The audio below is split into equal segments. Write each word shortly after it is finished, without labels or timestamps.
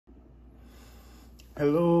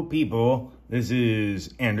Hello people, this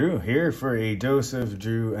is Andrew here for a dose of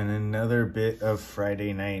Drew and another bit of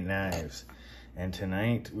Friday Night Knives. And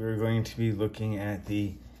tonight we're going to be looking at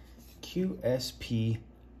the QSP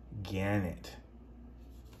Gannet.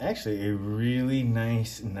 Actually a really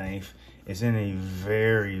nice knife. It's in a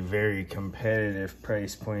very competitive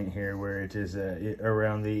price point here where it is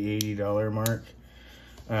around the $80 mark.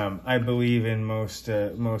 I believe in most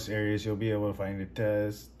areas you'll be able to find it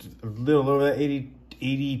a little over that 80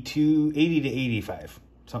 to 85,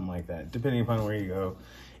 something like that, depending upon where you go.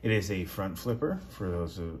 It is a front flipper for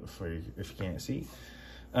those if you can't see.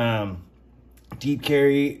 Deep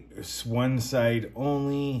carry, one side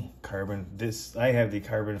only, carbon. I have the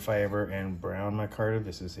carbon fiber and brown micarta.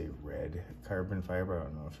 This is a red carbon fiber. I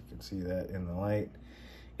don't know if you can see that in the light.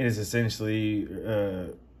 It is essentially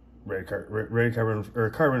red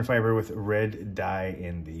carbon fiber with red dye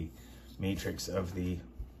in the matrix of the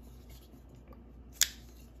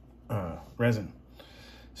resin.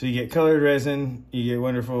 So you get colored resin, you get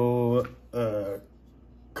wonderful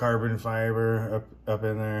carbon fiber up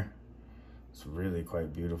in there. It's really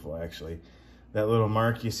quite beautiful, actually. That little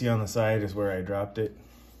mark you see on the side is where I dropped it.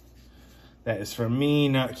 That is from me,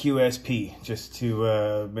 not QSP, just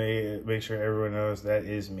to make sure everyone knows that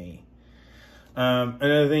is me.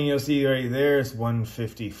 Another thing you'll see right there is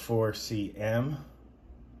 154 cm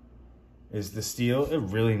is the steel. A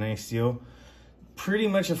really nice steel. Pretty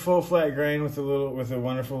much a full flat grind with a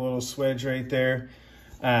wonderful little swedge right there.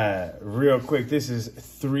 Real quick, this is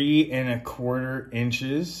 3 1/4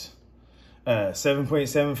 inches,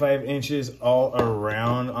 7.75 inches all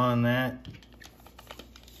around on that.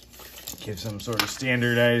 Give some sort of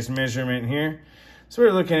standardized measurement here. So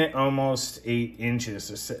we're looking at almost 8 inches,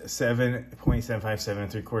 so 7.75, 7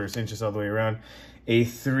 3/4 inches all the way around. A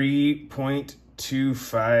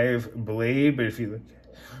 3.25 blade, but if you look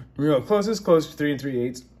real close, it's close to 3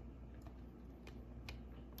 3/8.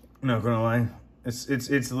 Not gonna lie, it's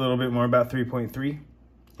a little bit more, about 3.3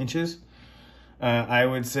 inches. I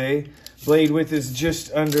would say blade width is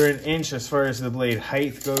just under an inch as far as the blade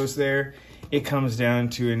height goes. There, it comes down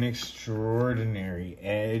to an extraordinary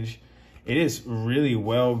edge. It is really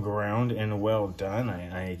well ground and well done.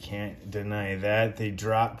 I can't deny that. The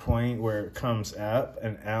drop point where it comes up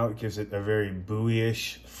and out gives it a very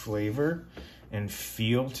buoyish flavor and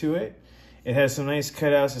feel to it. It has some nice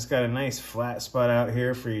cutouts. It's got a nice flat spot out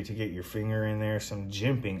here for you to get your finger in there. Some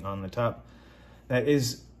jimping on the top. That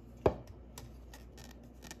is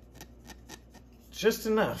just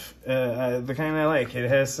enough. The kind I like. It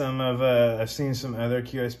has some of, I've seen some other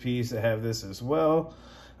QSPs that have this as well.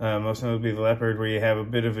 Most notably the leopard, where you have a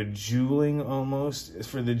bit of a jeweling almost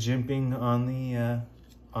for the jimping on the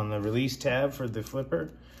release tab for the flipper.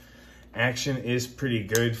 Action is pretty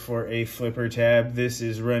good for a flipper tab. This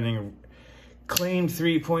is running claimed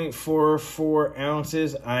 3.44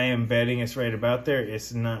 ounces. I am betting it's right about there.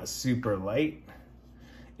 It's not super light.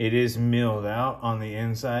 It is milled out on the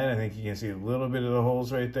inside. I think you can see a little bit of the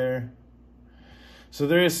holes right there. So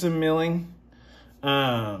there is some milling,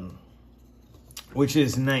 which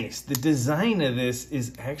is nice. The design of this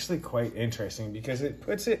is actually quite interesting because it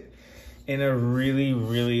puts it in a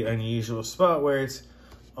really unusual spot where it's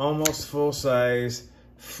almost full size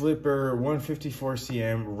flipper, 154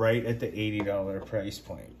 cm, right at the $80 price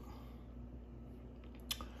point.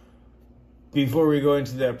 Before we go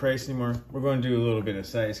into that price anymore, we're going to do a little bit of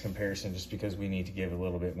size comparison just because we need to give a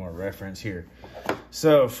little bit more reference here.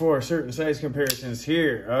 So for certain size comparisons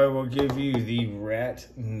here, I will give you the Rat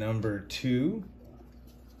number 2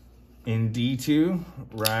 in D2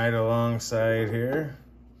 right alongside here.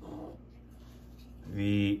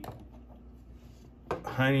 The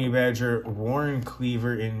Honey Badger Warren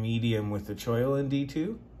Cleaver in medium with the choil in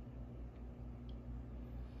D2.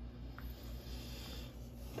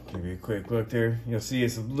 Give you a quick look there. You'll see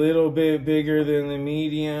it's a little bit bigger than the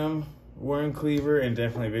medium Warren Cleaver and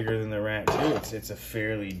definitely bigger than the Rat too. It's a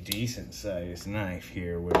fairly decent sized knife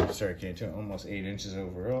here where we start getting to almost 8 inches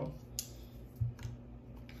overall.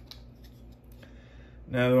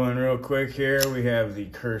 Another one real quick here. We have the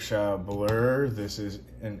Kershaw Blur. This is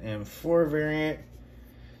an M4 variant.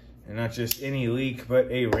 And not just any leak, but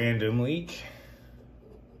a random leak.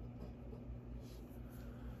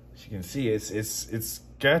 As you can see, it's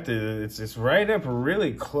right up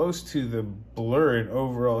really close to the Blur in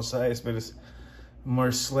overall size, but it's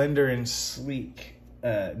more slender and sleek.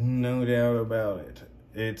 No doubt about it.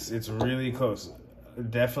 It's really close.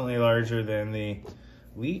 Definitely larger than the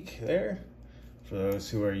leak there. For those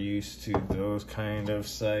who are used to those kind of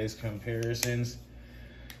size comparisons.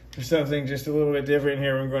 For something just a little bit different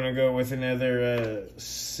here, we're going to go with another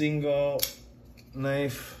single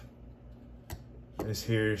knife This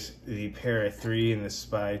here's the Para 3 in the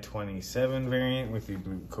Spy 27 variant with the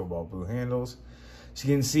cobalt blue handles. So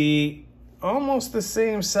you can see almost the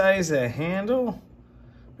same size a handle,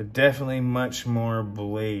 but definitely much more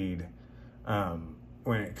blade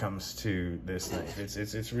when it comes to this knife.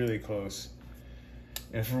 It's really close.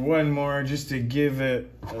 And for one more, just to give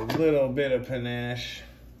it a little bit of panache,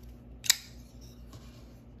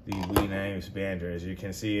 the Wee Knives Banter. As you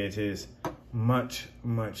can see, it is much,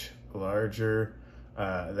 much larger.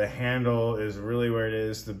 The handle is really where it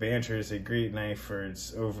is. The Banter is a great knife for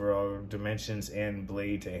its overall dimensions and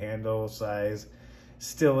blade to handle size.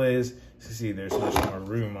 Still is. So see, there's much more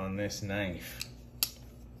room on this knife.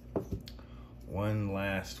 One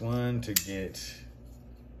last one to get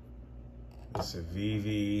the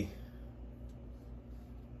Civivi.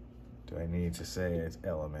 Do I need to say it's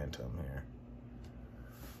Elementum here?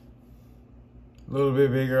 A little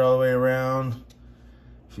bit bigger all the way around.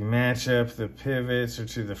 If you match up the pivots or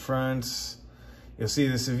to the fronts, you'll see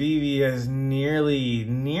the Civivi has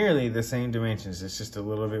nearly the same dimensions. It's just a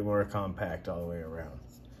little bit more compact all the way around.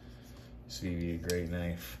 Civivi, a great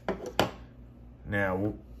knife.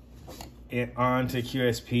 Now, on to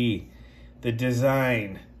QSP. The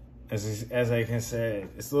design, as I can say,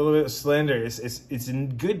 it's a little bit slender. It's a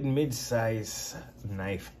good mid-size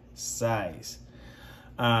knife size.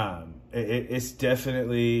 It's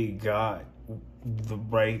definitely got the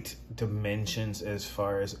right dimensions as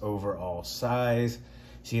far as overall size.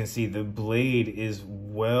 So you can see the blade is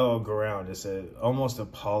well ground. It's almost a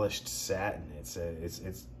polished satin. It's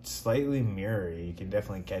slightly mirrory. You can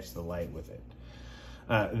definitely catch the light with it.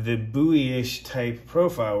 The buoy-ish type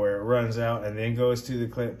profile where it runs out and then goes to the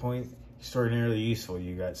clip point, extraordinarily useful.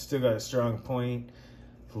 You still got a strong point,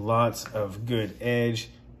 lots of good edge,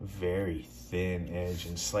 very thin edge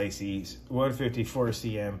and slicey. 154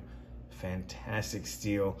 cm. Fantastic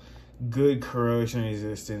steel, good corrosion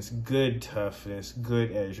resistance, good toughness,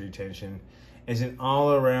 good edge retention. It's an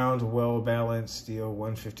all-around well-balanced steel.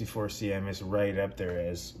 154 cm is right up there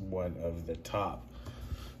as one of the top.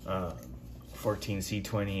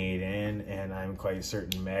 14C28N, and I'm quite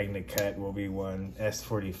certain Magna Cut will be one.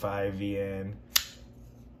 S45VN.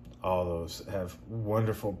 All those have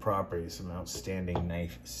wonderful properties, some outstanding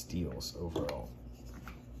knife steels overall.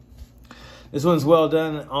 This one's well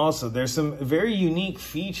done also. There's some very unique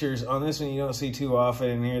features on this one you don't see too often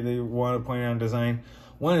in here that you want to point out in design.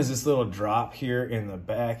 One is this little drop here in the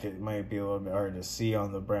back. It might be a little bit hard to see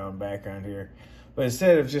on the brown background here. But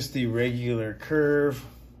instead of just the regular curve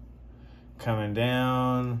coming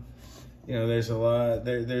down, you know, there's a lot.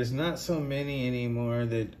 There's not so many anymore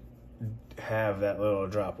that have that little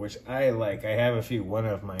drop, which I like. I have a few. One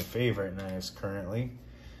of my favorite knives currently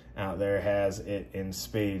out there has it in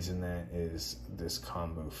spades, and that is this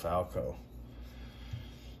Combo Falco.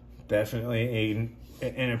 Definitely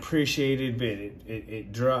an appreciated bit.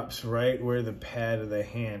 It drops right where the pad of the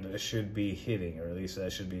hand should be hitting, or at least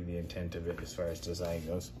that should be the intent of it as far as design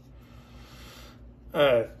goes.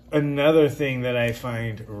 Another thing that I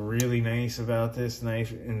find really nice about this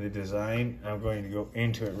knife in the design, I'm going to go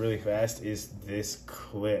into it really fast, is this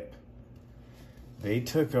clip. They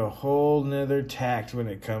took a whole nother tact when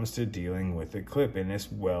it comes to dealing with the clip, and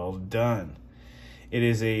it's well done. It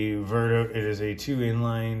is a 2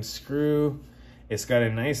 inline screw. It's got a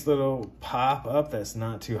nice little pop up that's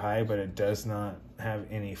not too high, but it does not have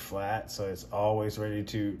any flat, so it's always ready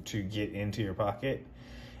to get into your pocket.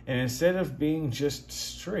 And instead of being just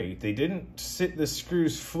straight, they didn't sit the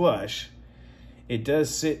screws flush. It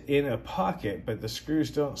does sit in a pocket, but the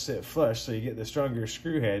screws don't sit flush, so you get the stronger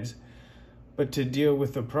screw heads. But to deal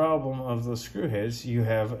with the problem of the screw heads, you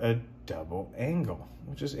have a double angle,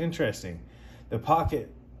 which is interesting. The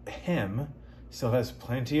pocket hem still has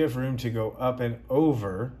plenty of room to go up and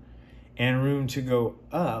over, and room to go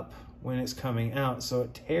up when it's coming out, so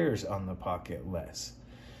it tears on the pocket less.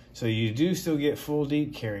 So you do still get full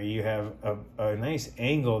deep carry. You have a nice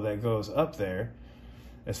angle that goes up there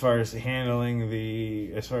as far as handling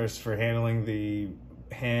the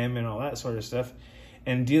hem and all that sort of stuff,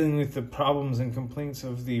 and dealing with the problems and complaints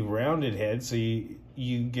of the rounded head. So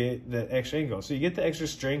you get the extra angle. So you get the extra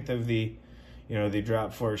strength of the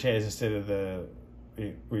drop forged heads instead of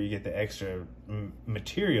where you get the extra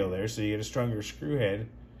material there. So you get a stronger screw head.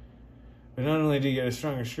 But not only do you get a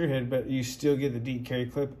stronger screw head, but you still get the deep carry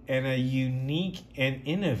clip and a unique and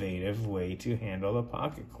innovative way to handle the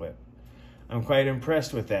pocket clip. I'm quite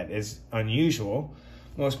impressed with that. It's unusual.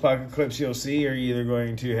 Most pocket clips you'll see are either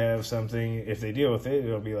going to have something, if they deal with it,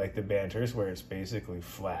 it'll be like the Banters where it's basically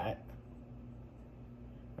flat.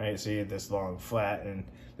 Right, so you get this long flat, and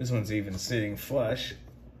this one's even sitting flush.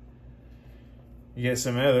 You get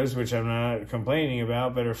some others, which I'm not complaining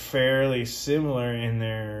about, but are fairly similar in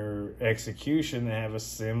their execution. They have a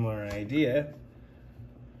similar idea.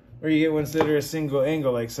 Or you get ones that are a single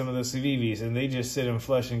angle, like some of the Civivs, and they just sit them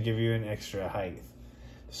flush and give you an extra height.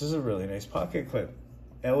 This is a really nice pocket clip.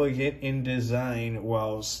 Elegant in design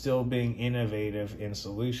while still being innovative in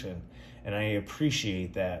solution. And I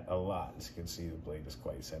appreciate that a lot. As you can see, the blade is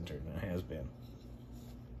quite centered, and it has been.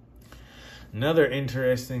 Another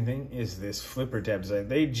interesting thing is this flipper tab design.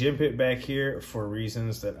 They jimp it back here for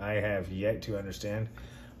reasons that I have yet to understand.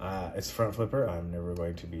 It's front flipper. I'm never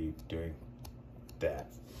going to be doing that.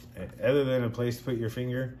 Other than a place to put your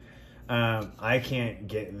finger, I can't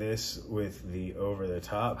get this with the over the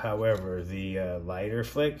top. However, the lighter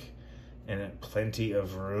flick and plenty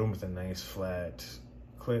of room with a nice flat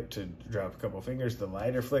clip to drop a couple fingers. The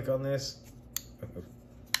lighter flick on this,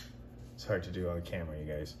 it's hard to do on camera, you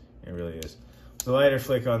guys. It really is. The lighter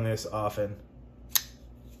flick on this often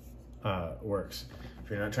works.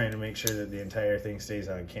 If you're not trying to make sure that the entire thing stays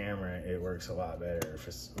on camera, it works a lot better. If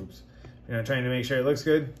you're not trying to make sure it looks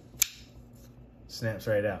good, snaps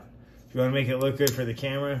right out. If you want to make it look good for the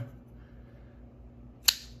camera,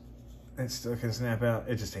 it still can snap out.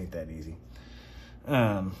 It just ain't that easy.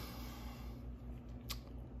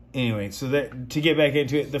 Anyway, so that to get back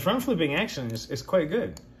into it, the front flipping action is quite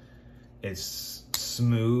good. It's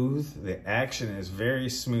smooth. The action is very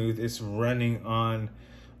smooth. It's running on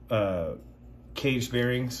cage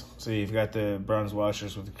bearings. So you've got the bronze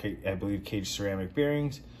washers with, I believe, cage ceramic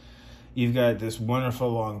bearings. You've got this wonderful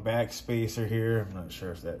long back spacer here. I'm not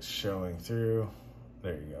sure if that's showing through.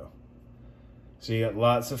 There you go. So you got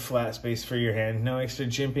lots of flat space for your hand. No extra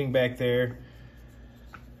jimping back there.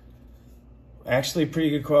 Actually pretty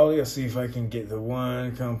good quality. I'll see if I can get the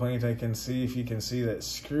one complaint I can see. If you can see that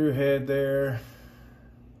screw head there.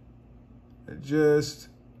 It just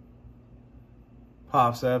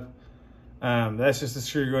pops up. That's just the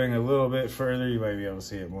screw going a little bit further. You might be able to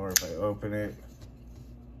see it more if I open it.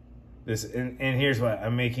 This and here's what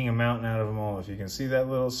I'm making a mountain out of them all. If you can see that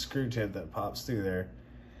little screw tip that pops through there,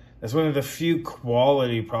 that's one of the few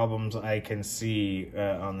quality problems I can see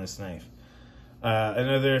on this knife.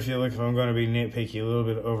 Another, if I'm going to be nitpicky, a little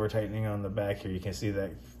bit of over tightening on the back here. You can see that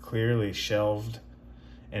clearly shelved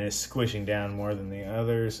and it's squishing down more than the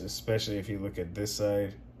others, especially if you look at this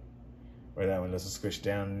side where that one doesn't squish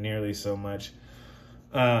down nearly so much.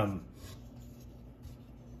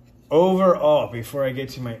 Overall, before I get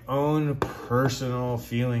to my own personal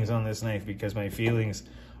feelings on this knife, because my feelings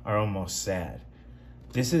are almost sad,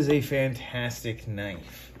 this is a fantastic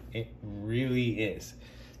knife. It really is.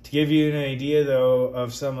 To give you an idea, though,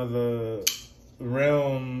 of some of the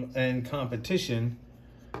realm and competition,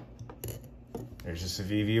 there's a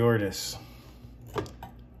Civivi Ortis.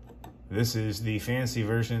 This is the fancy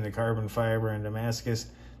version of the carbon fiber in Damascus.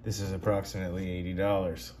 This is approximately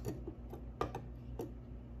 $80.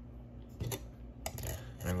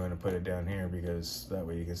 I'm going to put it down here because that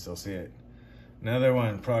way you can still see it. Another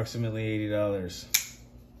one, approximately $80.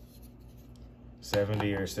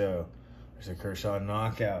 70 or so. There's a Kershaw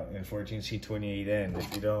Knockout in 14C28N.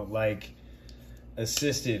 If you don't like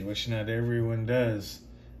assisted, which not everyone does,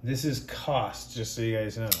 this is cost, just so you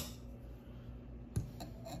guys know.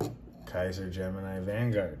 Kaiser Gemini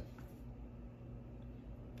Vanguard.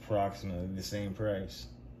 Approximately the same price.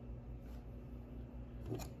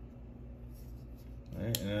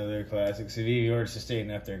 Right, another classic. Civivi Ortis is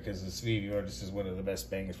staying up there because the Civivi Ortis is one of the best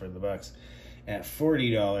bangs for the bucks at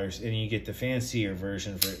 $40, and you get the fancier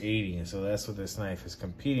version for $80. And so that's what this knife is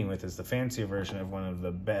competing with, is the fancier version of one of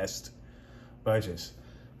the best budgets.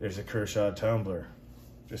 There's a Kershaw Tumbler,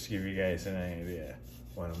 just to give you guys an idea.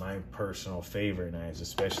 One of my personal favorite knives,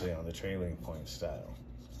 especially on the trailing point style.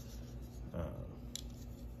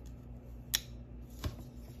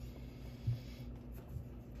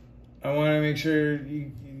 I want to make sure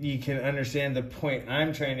you can understand the point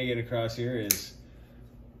I'm trying to get across here is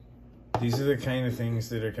these are the kind of things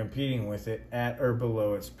that are competing with it at or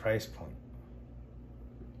below its price point.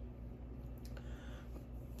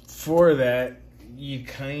 For that, you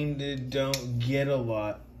kind of don't get a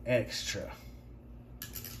lot extra.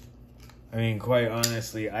 I mean, quite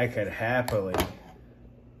honestly, I could happily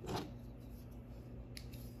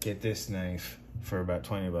get this knife for about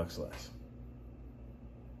 20 bucks less.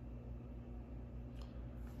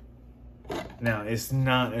 Now, it's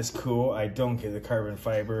not as cool. I don't get the carbon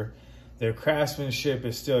fiber. Their craftsmanship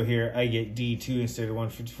is still here. I get D2 instead of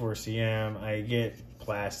 154 cm. I get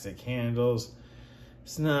plastic handles.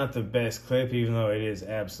 It's not the best clip, even though it is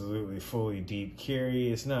absolutely fully deep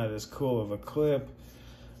carry. It's not as cool of a clip.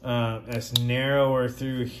 It's narrower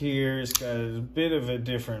through here. It's got a bit of a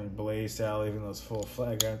different blade style, even though it's full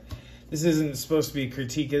flat ground. This isn't supposed to be a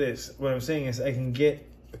critique of this. What I'm saying is I can get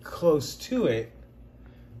close to it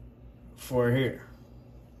for here,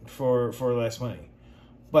 for less money.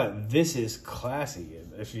 But this is classy.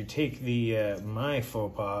 If you take the my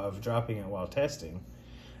faux pas of dropping it while testing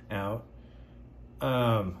out,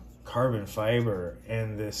 carbon fiber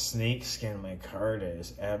and the snake skin micarta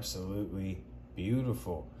is absolutely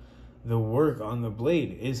beautiful. The work on the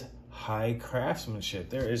blade is high craftsmanship.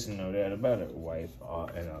 There is no doubt about it. Wipe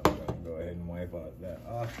off, and I'm going to go ahead and wipe that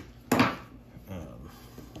off.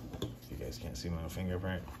 You guys can't see my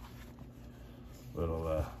fingerprint.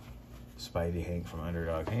 Little Spidey Hank from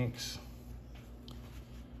Underdog Hanks.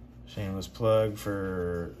 Shameless plug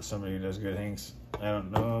for somebody who does good Hanks. I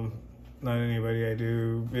don't know him. Not anybody I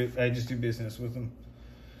do. I just do business with them.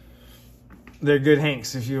 They're good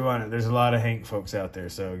Hanks if you want it. There's a lot of Hank folks out there,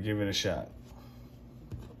 so give it a shot.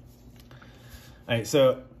 All right,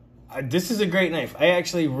 so this is a great knife. I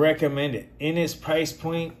actually recommend it. In its price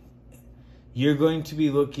point, you're going to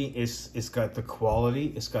be looking. It's got the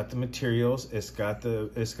quality, it's got the materials, it's got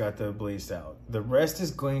the blade style. The rest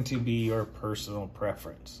is going to be your personal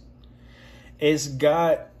preference. It's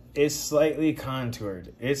slightly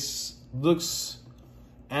contoured. It looks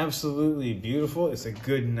absolutely beautiful. It's a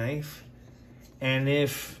good knife, and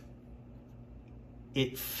if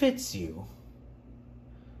it fits you,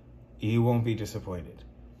 you won't be disappointed.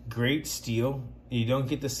 Great steel. You don't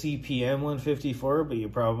get the CPM 154, but you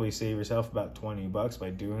probably save yourself about $20 by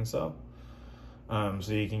doing so.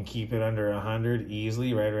 So you can keep it under 100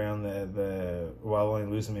 easily, right around the while only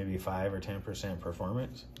losing maybe 5 or 10%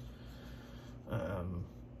 performance.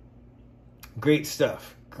 Great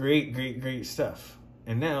stuff. Great stuff.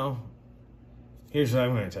 And now, here's what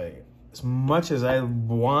I'm going to tell you. As much as I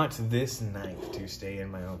want this knife to stay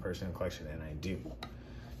in my own personal collection, and I do,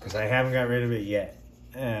 because I haven't got rid of it yet.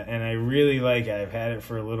 And I really like it. I've had it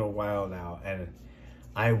for a little while now, and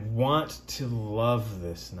I want to love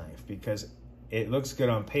this knife because it looks good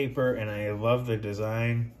on paper, and I love the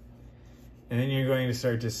design. And then you're going to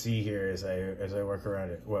start to see here as I work around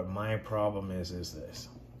it, what my problem is this.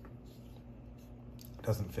 It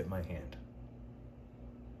doesn't fit my hand.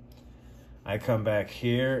 I come back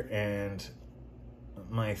here, and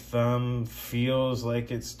my thumb feels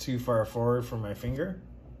like it's too far forward for my finger.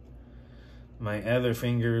 My other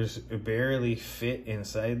fingers barely fit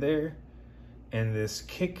inside there. And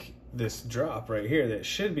this drop right here that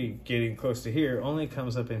should be getting close to here only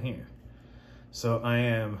comes up in here. So I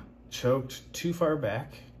am choked too far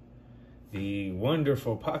back. The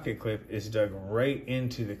wonderful pocket clip is dug right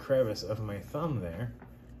into the crevice of my thumb there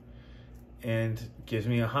and gives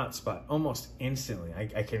me a hot spot almost instantly.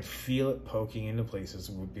 I can feel it poking into places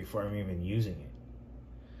before I'm even using it.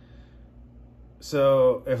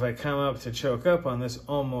 So if I come up to choke up on this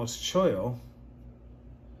almost choil,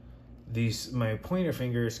 my pointer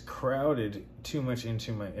finger is crowded too much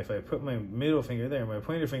into if I put my middle finger there, my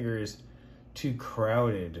pointer finger is too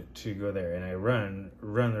crowded to go there, and I run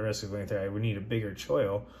the risk of going there. I would need a bigger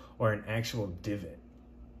choil or an actual divot.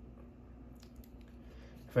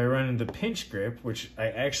 If I run into pinch grip, which I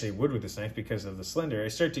actually would with this knife because of the slender, I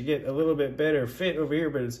start to get a little bit better fit over here,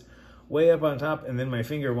 but it's way up on top, and then my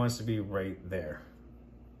finger wants to be right there.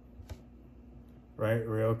 Right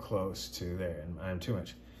real close to there, and I'm too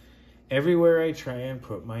much. Everywhere I try and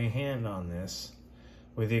put my hand on this,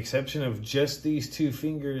 with the exception of just these two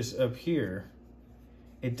fingers up here,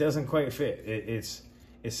 it doesn't quite fit.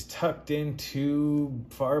 It's tucked in too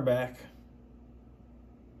far back,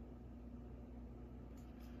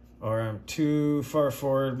 or I'm too far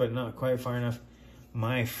forward but not quite far enough.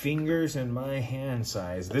 My fingers and my hand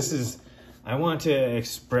size, I want to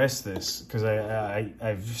express this because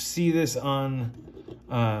I see this on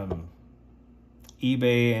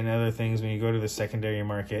eBay and other things when you go to the secondary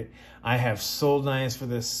market. I have sold knives for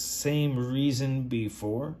the same reason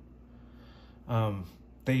before.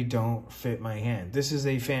 They don't fit my hand. This is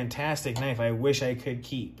a fantastic knife I wish I could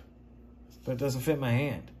keep, but it doesn't fit my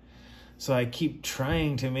hand. So I keep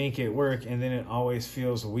trying to make it work, and then it always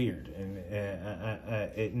feels weird, and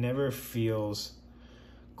it never feels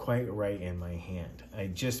quite right in my hand.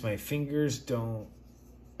 My fingers don't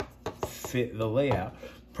fit the layout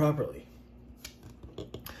properly.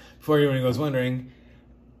 For anyone who was wondering,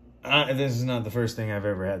 this is not the first thing I've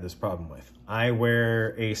ever had this problem with. I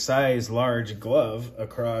wear a size large glove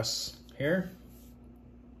across here.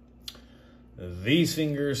 These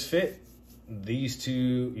fingers fit. These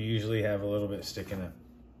two usually have a little bit sticking up.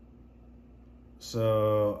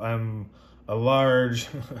 So I'm large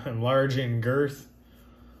in girth,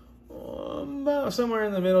 about somewhere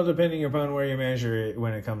in the middle, depending upon where you measure it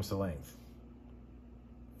when it comes to length.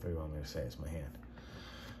 If you want me to say it's my hand.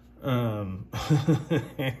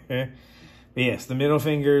 But yes, the middle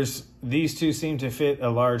fingers, these two seem to fit a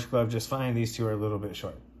large glove just fine. These two are a little bit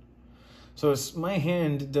short. So my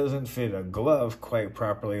hand doesn't fit a glove quite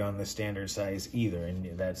properly on the standard size either,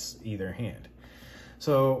 and that's either hand.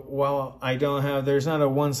 So while there's not a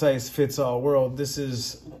one-size-fits-all world, this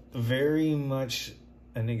is very much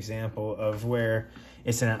an example of where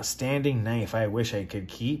it's an outstanding knife I wish I could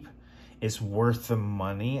keep. It's worth the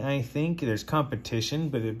money, I think. There's competition,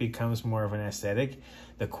 but it becomes more of an aesthetic.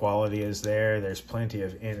 The quality is there. There's plenty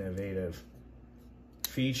of innovative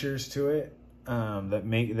features to it that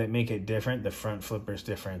make it different. The front flipper is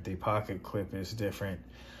different. The pocket clip is different.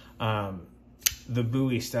 The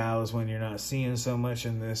buoy style is when you're not seeing so much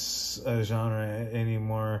in this genre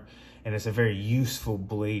anymore, and it's a very useful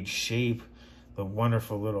blade shape. The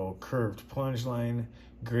wonderful little curved plunge line,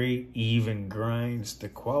 great even grinds. The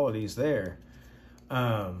quality's there.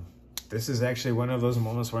 This is actually one of those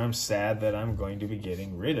moments where I'm sad that I'm going to be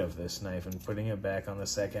getting rid of this knife and putting it back on the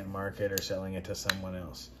second market or selling it to someone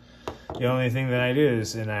else. The only thing that I do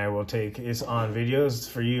is, and I will take, it's on videos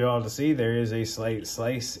for you all to see, there is a slight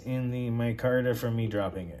slice in the micarta from me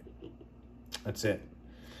dropping it. That's it.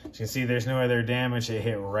 As you can see, there's no other damage. It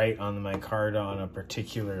hit right on the micarta on a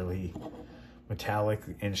particularly metallic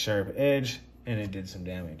and sharp edge, and it did some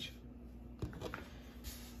damage.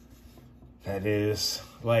 That is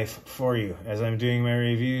life for you. As I'm doing my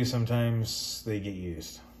review, sometimes they get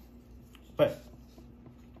used. But,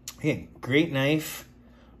 again, great knife.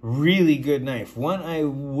 Really good knife. One I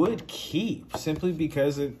would keep simply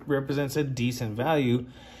because it represents a decent value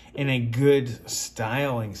in a good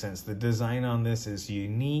styling sense. The design on this is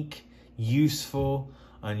unique, useful,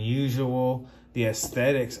 unusual. The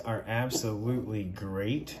aesthetics are absolutely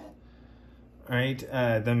great. Right?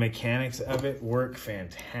 The mechanics of it work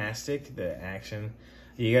fantastic. The action,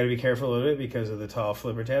 you got to be careful a little bit because of the tall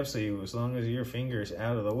flipper tab. So as long as your finger's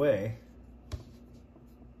out of the way,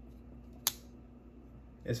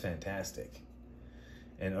 it's fantastic.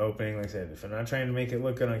 And opening, like I said, if I'm not trying to make it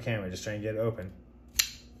look good on camera, just trying to get it open.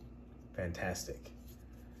 Fantastic.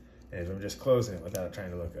 And if I'm just closing it without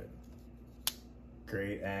trying to look good,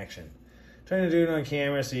 great action. Trying to do it on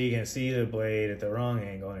camera so you can see the blade at the wrong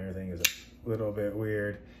angle and everything is a little bit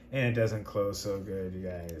weird. And it doesn't close so good, you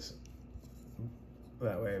guys.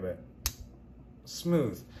 That way, but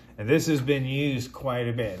smooth. And this has been used quite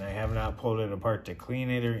a bit, and I have not pulled it apart to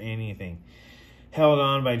clean it or anything. Held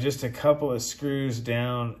on by just a couple of screws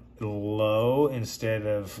down low instead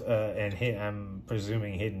of, I'm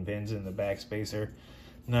presuming hidden pins in the back spacer.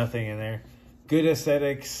 Nothing in there. Good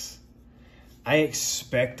aesthetics. I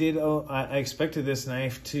expected this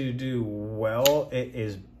knife to do well.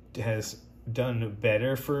 It has done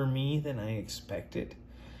better for me than I expected.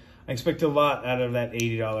 I expect a lot out of that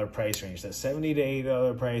 $80 price range. That $70 to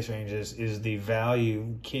 $80 price range is the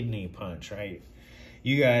value kidney punch, right?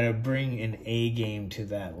 You got to bring an A game to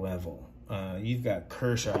that level. You've got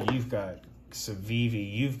Kershaw, you've got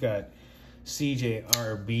Civivi, you've got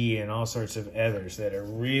CJRB and all sorts of others that are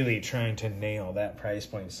really trying to nail that price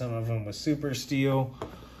point. Some of them with super steel,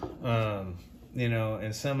 you know,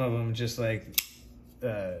 and some of them just like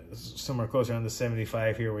somewhere closer on the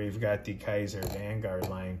 75 here where you've got the Kaiser Vanguard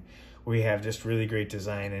line where you have just really great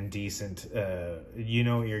design and decent, you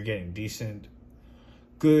know what you're getting, decent,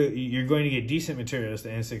 good, you're going to get decent materials, the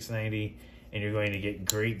N690, and you're going to get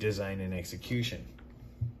great design and execution.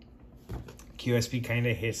 QSP kind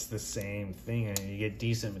of hits the same thing, and you get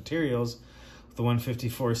decent materials with the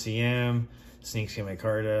 154 CM, snakeskin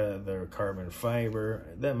micarta, the carbon fiber.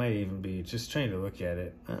 That might even be, just trying to look at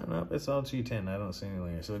it. Nope, it's all G10. I don't see any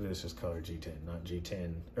layer, so it is just colored G10, not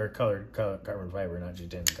G10, or colored carbon fiber, not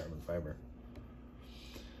G10 carbon fiber.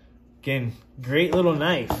 Again, great little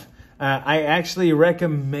knife. I actually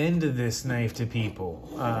recommend this knife to people.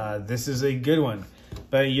 This is a good one.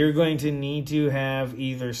 But you're going to need to have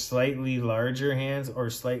either slightly larger hands or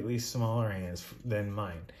slightly smaller hands than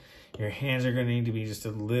mine. Your hands are going to need to be just a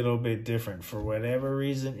little bit different. For whatever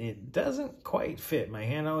reason, it doesn't quite fit. My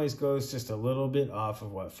hand always goes just a little bit off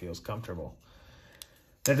of what feels comfortable.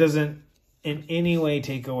 That doesn't in any way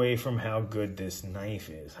take away from how good this knife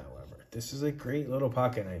is, however. This is a great little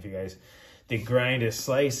pocket knife, you guys. The grind is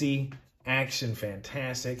slicey, action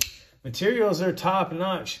fantastic. Materials are top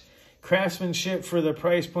notch. Craftsmanship for the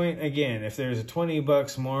price point, again, if there's a 20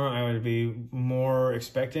 bucks more, I would be more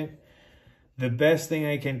expectant. The best thing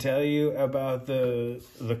I can tell you about the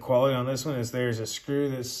quality on this one is there's a screw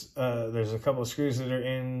that's, there's a couple of screws that are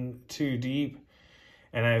in too deep,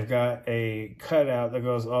 And I've got a cutout that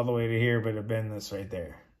goes all the way to here, but a bend that's right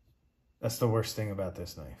there. That's the worst thing about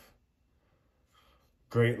this knife.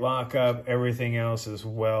 Great lockup. Everything else is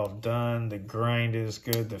well done. The grind is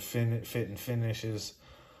good. The fit and finish is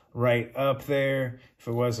right up there. If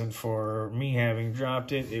it wasn't for me having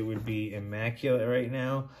dropped it, it would be immaculate right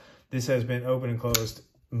now. This has been open and closed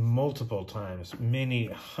multiple times, many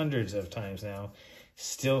hundreds of times now.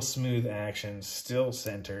 Still smooth action, still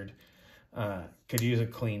centered. Could use a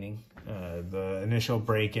cleaning. The initial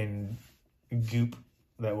break-in goop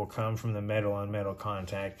that will come from the metal on metal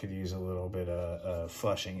contact could use a little bit of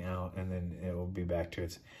flushing out, and then it will be back to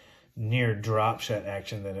its near drop shut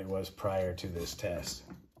action that it was prior to this test.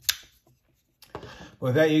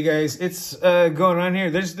 With that, you guys, it's going on here.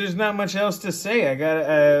 There's not much else to say. I got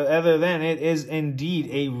other than it is indeed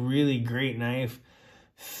a really great knife,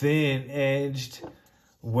 thin edged,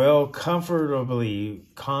 well comfortably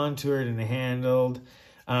contoured and handled.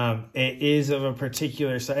 It is of a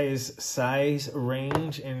particular size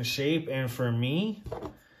range and shape, and for me,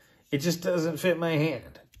 it just doesn't fit my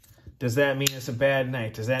hand. Does that mean it's a bad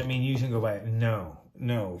knife? Does that mean you should go buy it?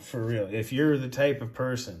 No, for real. If you're the type of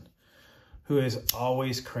person who is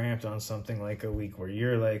always cramped on something like a week where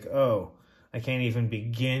you're like, oh, I can't even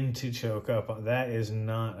begin to choke up on, that is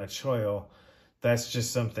not a choil. That's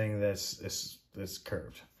just something that's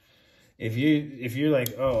curved. If you're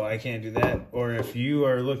like, oh, I can't do that, or if you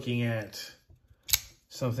are looking at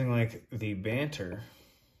something like the Banter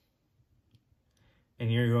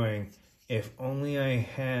and you're going, if only I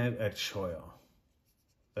had a choil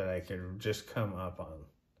that I could just come up on,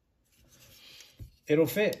 it'll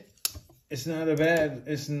fit. It's not a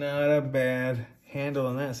bad handle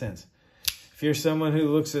in that sense. If you're someone who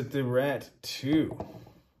looks at the Rat 2,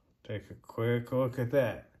 take a quick look at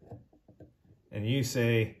that, and you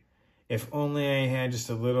say, if only I had just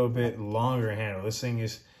a little bit longer handle. This thing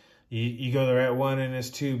is, you go the Rat 1 and it's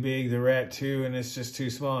too big, the Rat 2 and it's just too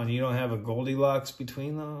small, and you don't have a Goldilocks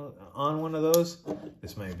between on one of those,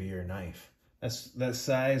 this might be your knife. That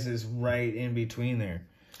size is right in between there.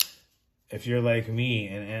 If you're like me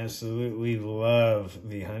and absolutely love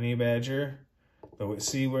the Honey Badger, but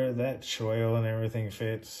see where that choil and everything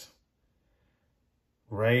fits?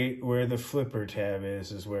 Right where the flipper tab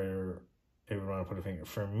is where it would want to put a finger.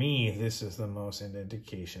 For me, this is the most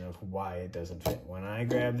indication of why it doesn't fit. When I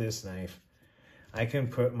grab this knife, I can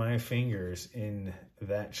put my fingers in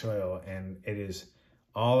that choil and it is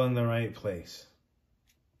all in the right place.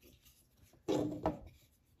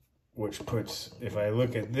 Which puts, if I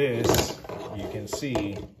look at this, you can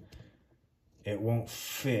see it won't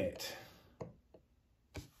fit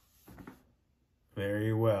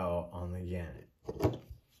very well on the Gannet.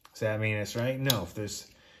 Does that mean it's right? No.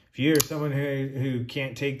 If you're someone who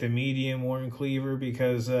can't take the medium worn cleaver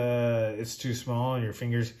because it's too small and your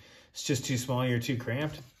fingers, it's just too small, you're too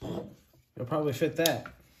cramped, you'll probably fit that.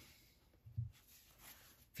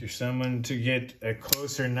 If you're someone to get a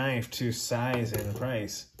closer knife to size and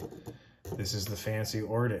price, this is the fancy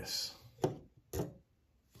Ortis.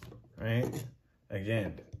 Right?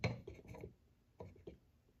 Again,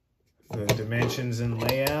 the dimensions and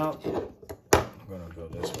layout, I'm going to go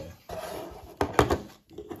this way.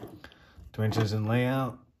 Dimensions and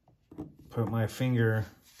layout, put my finger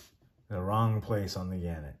in the wrong place on the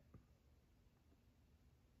Gannet.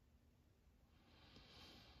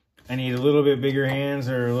 I need a little bit bigger hands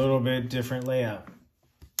or a little bit different layout.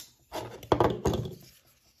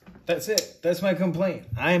 That's it. That's my complaint.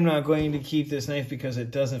 I am not going to keep this knife because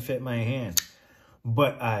it doesn't fit my hand.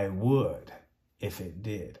 But I would if it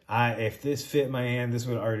did. If this fit my hand, this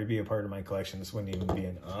would already be a part of my collection. This wouldn't even be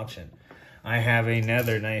an option. I have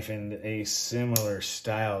another knife in a similar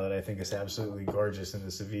style that I think is absolutely gorgeous in the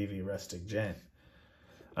Civivi Rustic Gent.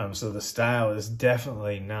 So the style is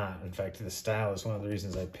definitely not. In fact, the style is one of the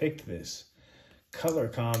reasons I picked this color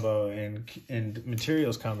combo and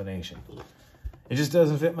materials combination. It just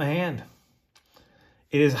doesn't fit my hand.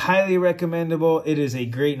 It is highly recommendable. It is a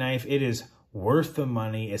great knife. It is worth the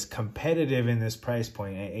money. It's competitive in this price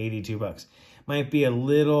point at 82 bucks. Might be a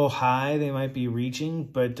little high. They might be reaching,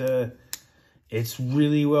 but it's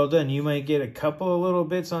really well done. You might get a couple of little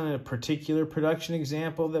bits on a particular production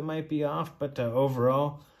example that might be off, but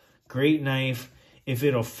overall, great knife. If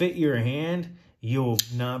it'll fit your hand, you'll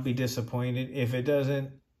not be disappointed. If it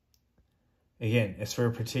doesn't, again, it's for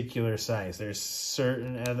a particular size. There's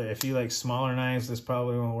certain other, if you like smaller knives, this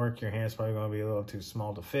probably won't work. Your hand's probably going to be a little too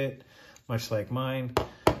small to fit, much like mine.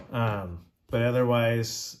 But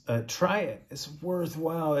otherwise, try it. It's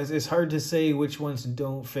worthwhile. It's hard to say which ones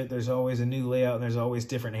don't fit. There's always a new layout and there's always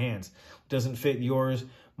different hands. doesn't fit yours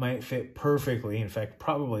might fit perfectly. In fact,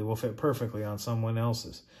 probably will fit perfectly on someone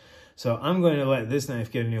else's. So I'm going to let this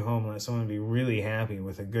knife get a new home, let someone be really happy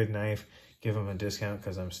with a good knife, give them a discount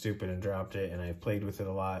because I'm stupid and dropped it and I've played with it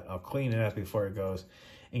a lot. I'll clean it up before it goes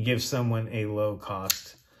and give someone a lower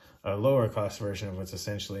cost version of what's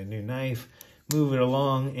essentially a new knife. Move it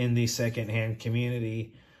along in the secondhand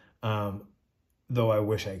community, though I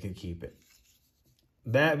wish I could keep it.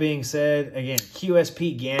 That being said, again,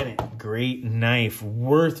 QSP Gannet, great knife,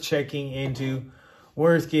 worth checking into,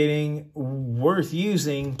 worth getting, worth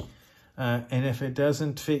using. And if it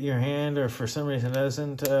doesn't fit your hand or for some reason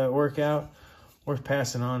doesn't work out, worth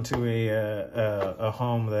passing on to a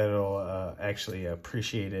home that'll actually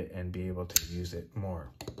appreciate it and be able to use it more.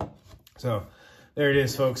 So there it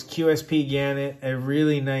is, folks. QSP Gannet, a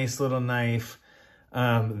really nice little knife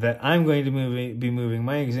that I'm going to be moving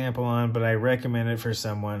my example on, but I recommend it for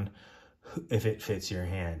someone if it fits your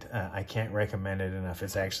hand. I can't recommend it enough.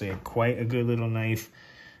 It's actually quite a good little knife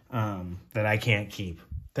that I can't keep.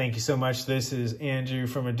 Thank you so much. This is Andrew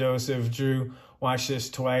from A Dose of Drew. Watch this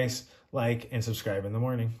twice, like, and subscribe in the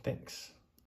morning. Thanks.